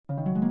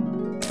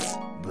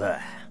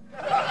Blech.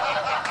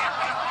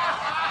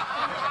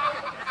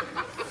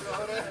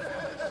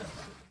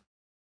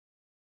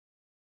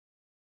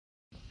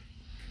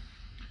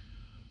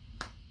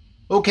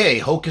 Okay,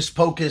 Hocus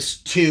Pocus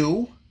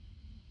 2.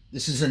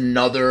 This is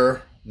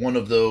another one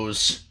of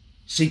those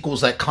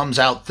sequels that comes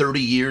out 30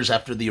 years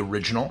after the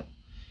original.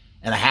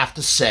 And I have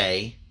to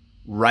say,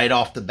 right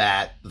off the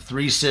bat, the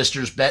three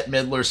sisters, Bette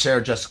Midler,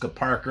 Sarah Jessica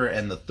Parker,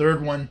 and the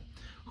third one,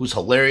 who's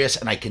hilarious,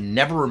 and I can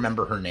never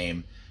remember her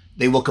name,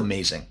 they look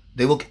amazing.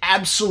 They look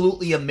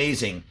absolutely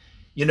amazing.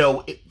 You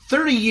know,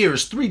 30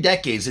 years, 3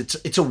 decades,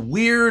 it's a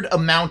weird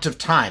amount of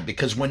time,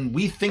 because when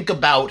we think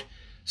about,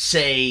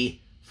 say,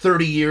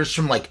 30 years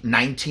from like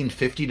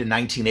 1950 to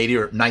 1980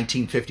 or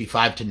 1955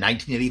 to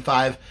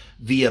 1985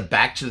 via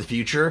Back to the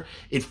Future,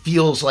 it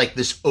feels like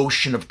this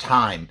ocean of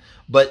time.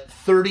 But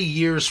 30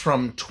 years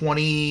from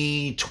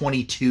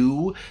 2022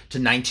 to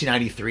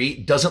 1993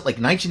 doesn't, like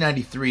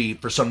 1993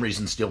 for some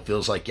reason still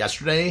feels like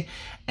yesterday.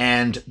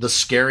 And the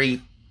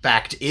scary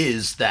fact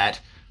is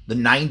that the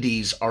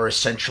 90s are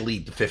essentially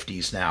the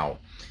 50s now,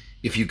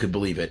 if you could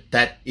believe it.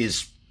 That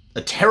is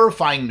a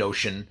terrifying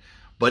notion,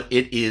 but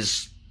it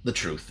is the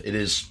truth. It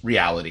is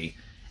reality.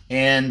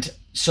 And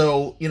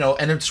so, you know,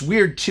 and it's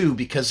weird too,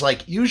 because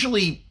like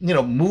usually, you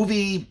know,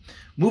 movie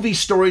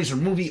stories or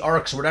movie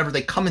arcs or whatever,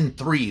 they come in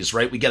threes,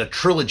 right? We get a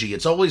trilogy.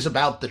 It's always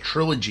about the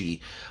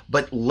trilogy.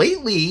 But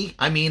lately,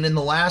 I mean, in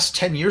the last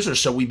 10 years or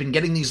so, we've been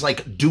getting these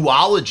like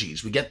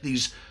duologies. We get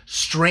these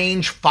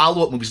strange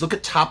follow-up movies. Look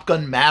at Top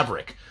Gun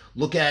Maverick.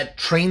 Look at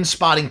Train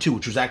Spotting 2,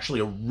 which was actually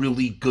a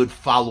really good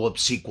follow-up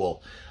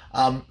sequel.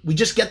 We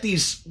just get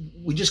these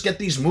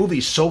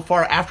movies so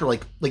far after,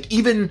 like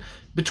even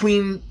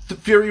between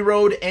Fury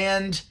Road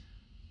and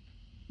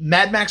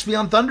Mad Max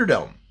Beyond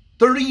Thunderdome,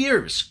 30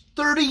 years,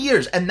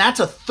 and that's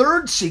a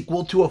third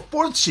sequel to a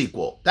fourth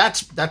sequel.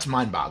 That's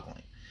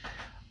mind-boggling.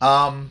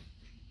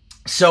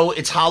 So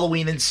it's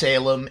Halloween in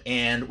Salem,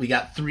 and we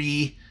got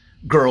 3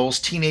 girls,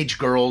 teenage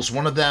girls.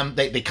 One of them,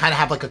 they kind of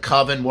have like a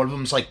coven. One of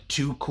them's like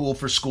too cool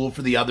for school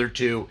for the other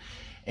two.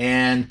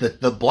 And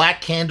the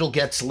black candle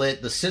gets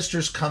lit, the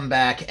sisters come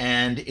back,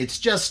 and it's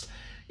just,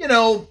 you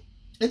know,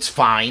 it's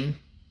fine.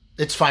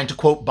 It's fine, to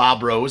quote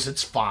Bob Rose,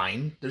 it's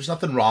fine. There's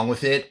nothing wrong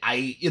with it.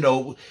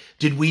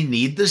 Did we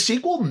need the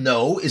sequel?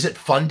 No. Is it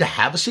fun to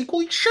have a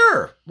sequel?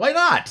 Sure. Why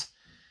not?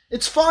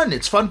 It's fun.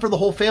 It's fun for the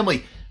whole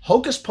family.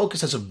 Hocus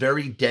Pocus has a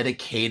very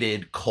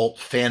dedicated cult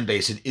fan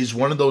base. It is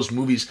one of those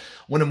movies,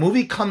 when a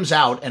movie comes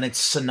out and it's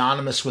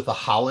synonymous with a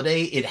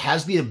holiday, it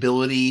has the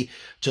ability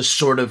to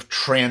sort of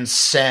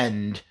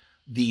transcend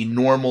the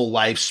normal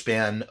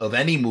lifespan of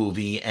any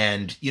movie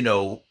and, you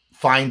know,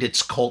 find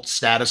its cult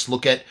status.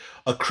 Look at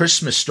A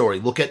Christmas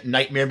Story. Look at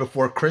Nightmare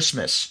Before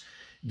Christmas.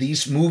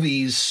 These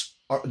movies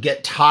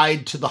get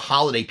tied to the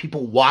holiday.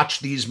 People watch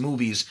these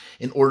movies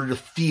in order to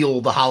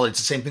feel the holiday. It's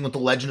the same thing with The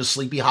Legend of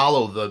Sleepy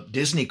Hollow, the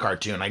Disney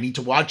cartoon. I need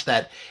to watch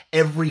that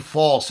every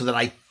fall so that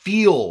I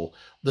feel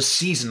the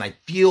season. I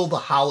feel the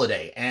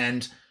holiday.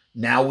 And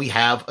now we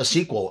have a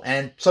sequel.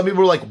 And some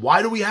people are like,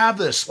 why do we have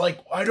this? Like,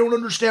 I don't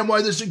understand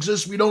why this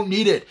exists. We don't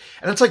need it.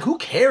 And it's like, who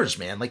cares,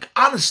 man? Like,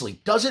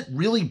 honestly, does it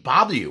really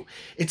bother you?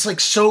 It's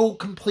like so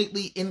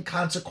completely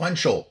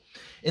inconsequential.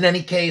 In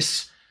any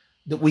case,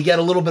 that we get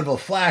a little bit of a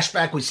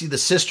flashback. We see the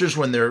sisters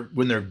when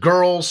they're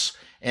girls,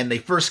 and they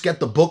first get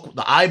the book,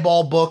 the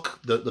eyeball book,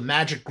 the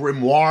magic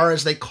grimoire,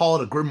 as they call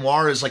it. A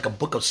grimoire is like a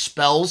book of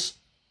spells.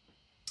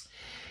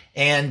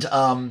 And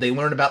they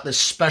learn about this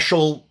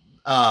special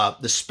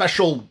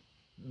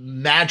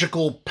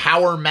magical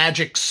power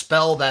magic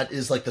spell that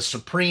is like the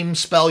supreme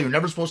spell. You're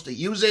never supposed to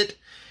use it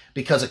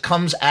because it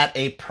comes at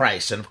a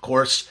price. And of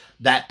course,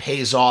 that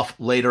pays off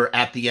later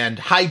at the end.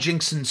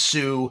 Hijinks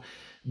ensue.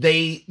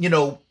 They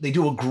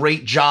do a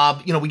great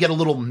job. You know, we get a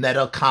little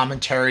meta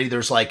commentary.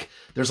 There's like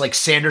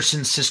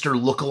Sanderson's sister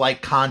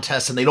lookalike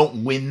contest, and they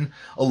don't win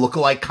a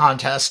lookalike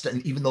contest.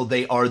 And even though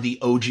they are the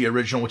OG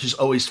original,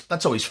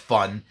 that's always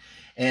fun.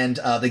 And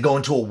they go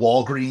into a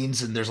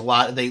Walgreens, and there's a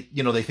lot. They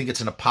think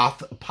it's an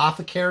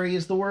apothecary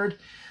is the word,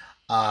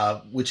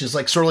 which is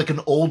like sort of like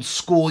an old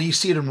school. You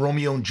see it in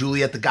Romeo and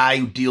Juliet, the guy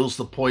who deals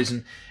the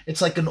poison.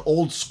 It's like an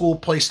old school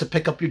place to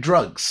pick up your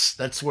drugs.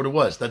 That's what it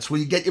was. That's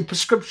where you get your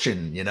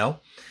prescription, you know.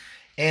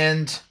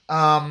 And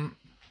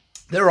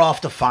they're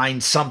off to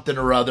find something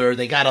or other.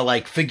 They got to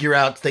like figure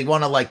out, they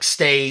want to like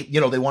stay, they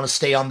want to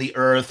stay on the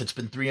earth. It's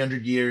been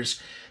 300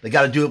 years. They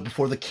got to do it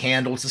before the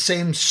candle. It's the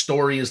same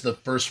story as the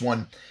first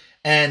one.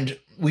 And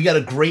we got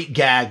a great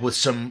gag with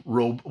some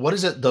the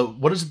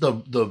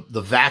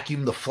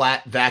vacuum, the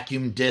flat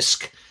vacuum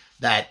disc,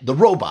 the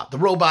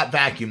robot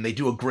vacuum. They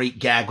do a great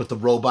gag with the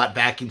robot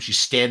vacuum. She's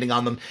standing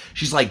on them.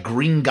 She's like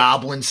Green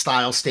Goblin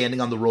style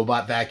standing on the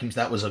robot vacuums.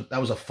 That was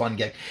a fun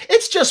gag.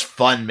 It's just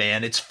fun,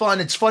 man. It's fun.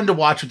 It's fun to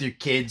watch with your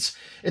kids.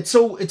 It's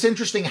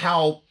interesting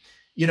how,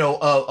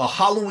 a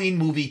Halloween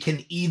movie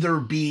can either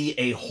be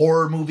a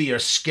horror movie, a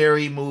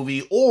scary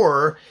movie,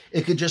 or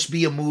it could just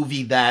be a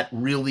movie that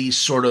really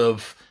sort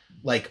of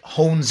like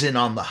hones in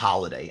on the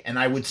holiday. And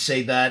I would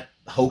say that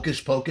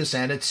Hocus Pocus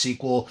and its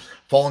sequel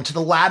fall into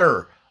the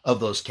latter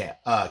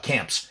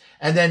camps.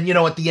 And then, you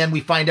know, at the end,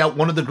 we find out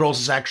one of the girls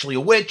is actually a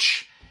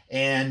witch.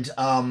 And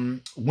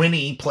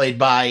Winnie, played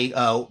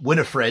by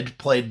Winifred,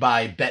 played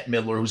by Bette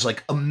Midler, who's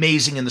like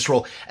amazing in this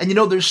role. And you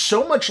know, there's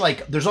so much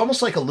like, there's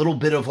almost like a little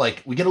bit of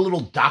like, we get a little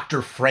Dr.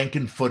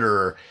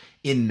 Frankenfurter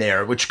in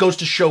there, which goes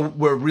to show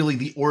where really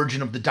the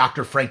origin of the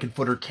Dr.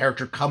 Frankenfurter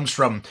character comes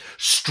from: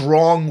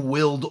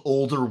 strong-willed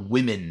older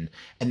women.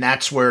 And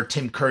that's where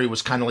Tim Curry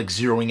was kind of like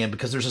zeroing in,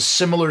 because there's a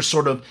similar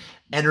sort of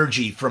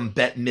energy from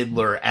Bette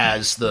Midler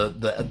as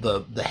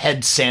the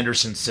head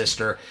Sanderson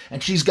sister,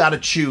 and she's got to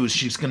choose.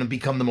 She's going to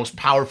become the most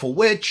powerful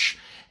witch,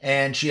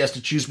 and she has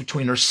to choose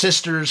between her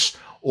sisters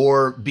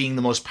or being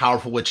the most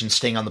powerful witch and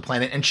staying on the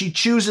planet. And she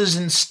chooses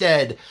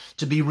instead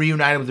to be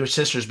reunited with her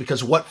sisters,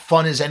 because what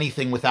fun is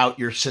anything without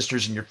your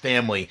sisters and your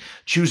family?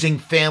 Choosing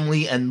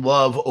family and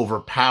love over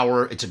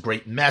power. It's a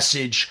great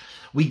message.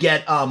 We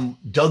get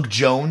Doug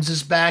Jones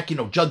is back. You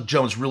know, Doug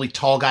Jones, really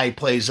tall guy. He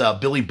plays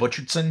Billy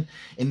Butcherson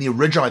in the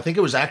original. I think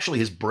it was actually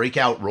his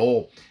breakout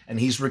role, and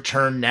he's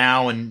returned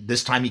now, and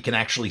this time he can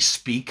actually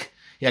speak.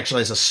 He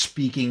actually has a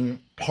speaking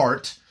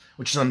part,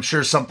 which is, I'm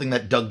sure, something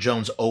that Doug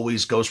Jones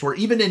always goes for.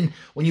 Even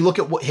when you look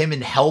at him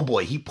in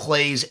Hellboy, he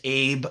plays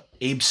Abe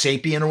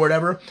Sapien or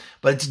whatever,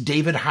 but it's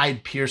David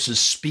Hyde Pierce's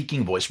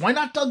speaking voice. Why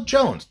not Doug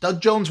Jones?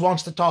 Doug Jones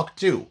wants to talk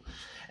too.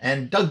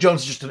 And Doug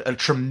Jones is just a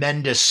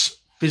tremendous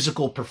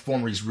physical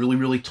performer. He's really,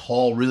 really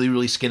tall, really,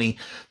 really skinny.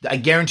 I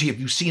guarantee if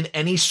you've seen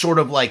any sort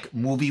of like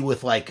movie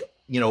with like,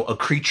 you know, a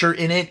creature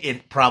in it,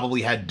 it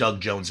probably had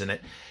Doug Jones in it.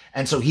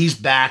 And so he's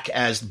back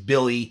as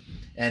Billy,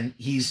 and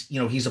he's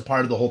a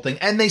part of the whole thing.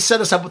 And they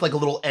set us up with like a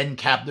little end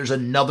cap. There's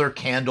another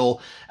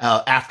candle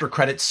after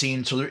credit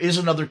scene. So there is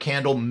another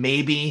candle.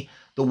 Maybe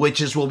the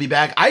witches will be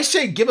back. I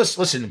say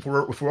listen, if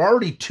we're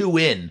already 2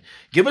 in,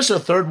 give us a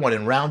third one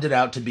and round it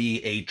out to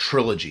be a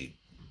trilogy.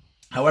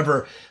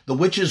 However, the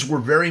witches were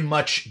very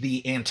much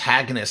the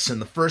antagonists in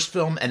the first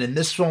film, and in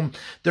this film,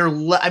 they're a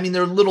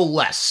little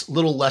less.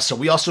 So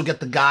we also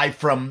get the guy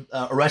from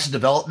Arrested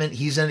Development.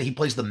 He's in it. He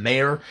plays the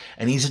mayor,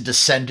 and he's a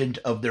descendant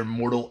of their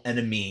mortal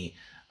enemy,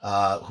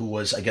 who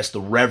was, I guess, the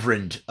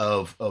Reverend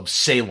of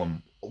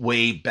Salem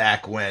way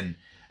back when.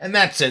 And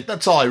that's it.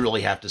 That's all I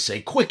really have to say.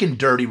 Quick and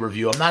dirty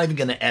review. I'm not even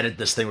going to edit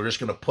this thing. We're just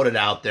going to put it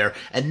out there.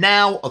 And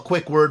now, a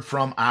quick word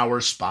from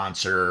our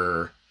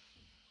sponsor.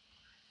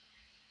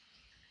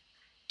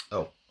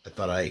 Oh, I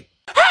thought